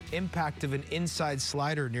impact of an inside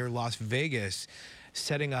slider near Las Vegas,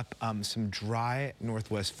 setting up some dry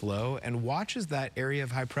northwest flow. And watch as that area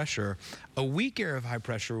of high pressure, a weak area of high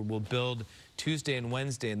pressure, will build Tuesday and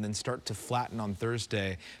Wednesday and then start to flatten on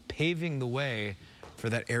Thursday, paving the way for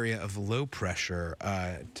that area of low pressure.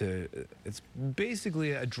 It's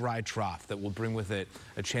basically a dry trough that will bring with it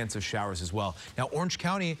a chance of showers as well. Now, Orange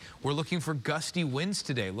County, we're looking for gusty winds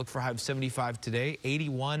today. Look for a high of 75 today,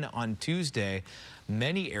 81 on Tuesday.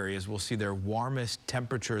 Many areas will see their warmest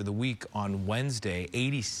temperature of the week on Wednesday,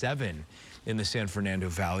 87 in the San Fernando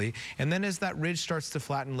Valley. And then as that ridge starts to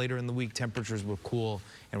flatten later in the week, temperatures will cool,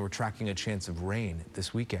 and we're tracking a chance of rain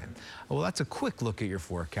this weekend. Well, that's a quick look at your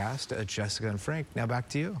forecast. Jessica and Frank, now back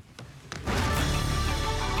to you.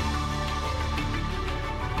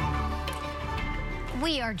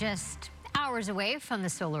 We are just hours away from the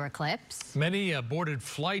solar eclipse. Many boarded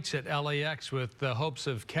flights at LAX with the hopes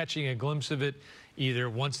of catching a glimpse of it either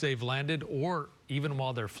once they've landed or even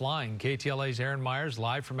while they're flying. KTLA's Aaron Myers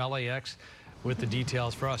live from LAX with the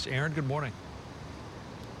details for us. Aaron, good morning.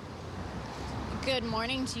 Good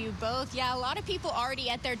morning to you both. Yeah, a lot of people already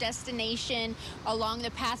at their destination along the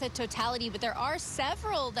path of totality, but there are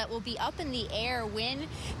several that will be up in the air when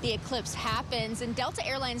the eclipse happens. And Delta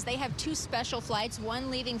Airlines, they have two special flights, one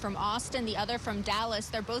leaving from Austin, the other from Dallas.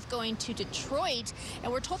 They're both going to Detroit,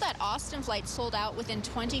 and we're told that Austin flight sold out within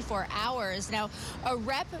 24 hours. Now, a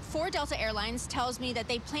rep for Delta Airlines tells me that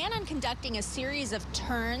they plan on conducting a series of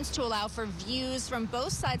turns to allow for views from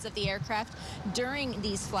both sides of the aircraft during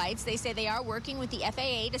these flights. They say they are working with the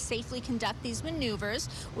FAA to safely conduct these maneuvers,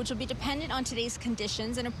 which will be dependent on today's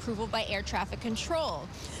conditions and approval by air traffic control.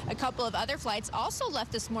 A couple of other flights also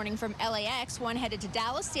left this morning from LAX, one headed to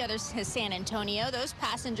Dallas, the other to San Antonio. Those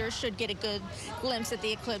passengers should get a good glimpse at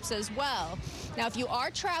the eclipse as well. Now, if you are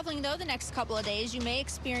traveling, though, the next couple of days, you may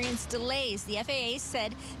experience delays. The FAA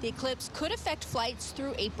said the eclipse could affect flights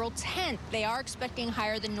through April 10th. They are expecting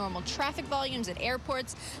higher than normal traffic volumes at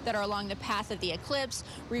airports that are along the path of the eclipse.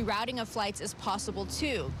 Rerouting of flights is possible,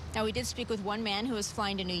 too. Now, we did speak with one man who is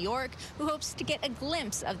flying to New York who hopes to get a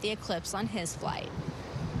glimpse of the eclipse on his flight.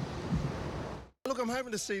 Look, I'm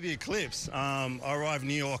hoping to see the eclipse. I arrived in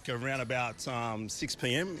New York around about 6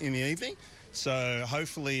 p.m. in the evening. So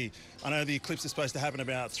hopefully, I know the eclipse is supposed to happen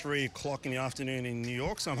about 3 o'clock in the afternoon in New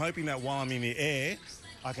York. So I'm hoping that while I'm in the air,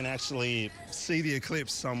 I can actually see the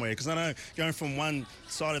eclipse somewhere. Because I know going from one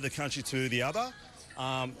side of the country to the other,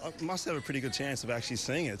 I must have a pretty good chance of actually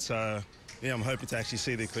seeing it. So yeah, I'm hoping to actually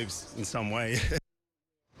see the eclipse in some way.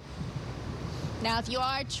 Now, if you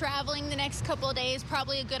are traveling the next couple of days,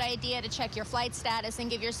 probably a good idea to check your flight status and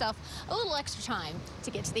give yourself a little extra time to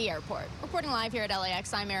get to the airport. Reporting live here at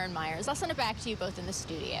LAX, I'm Aaron Myers. I'll send it back to you both in the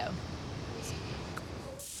studio.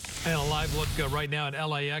 And a live look right now at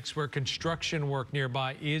LAX, where construction work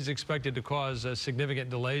nearby is expected to cause significant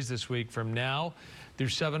delays this week. From now through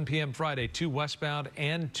 7 p.m. Friday, 2 westbound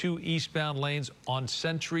and 2 eastbound lanes on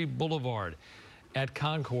Century Boulevard at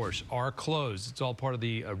Concourse are closed. It's all part of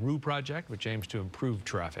the RU project, which aims to improve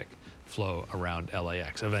traffic flow around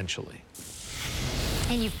LAX eventually.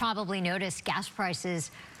 And you've probably noticed gas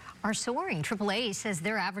prices are soaring. AAA says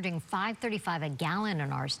they're averaging $5.35 a gallon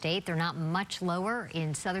in our state. They're not much lower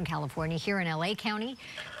in Southern California. Here in LA County,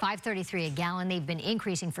 $5.33 a gallon. They've been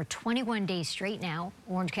increasing for 21 days straight now.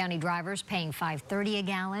 Orange County drivers paying $5.30 a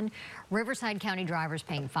gallon. Riverside County drivers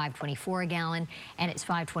paying $5.24 a gallon. And it's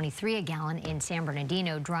 $5.23 a gallon in San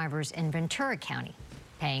Bernardino. Drivers in Ventura County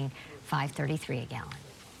paying $5.33 a gallon.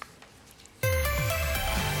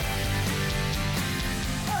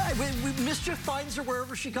 Mischief finds her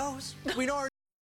wherever she goes. We know our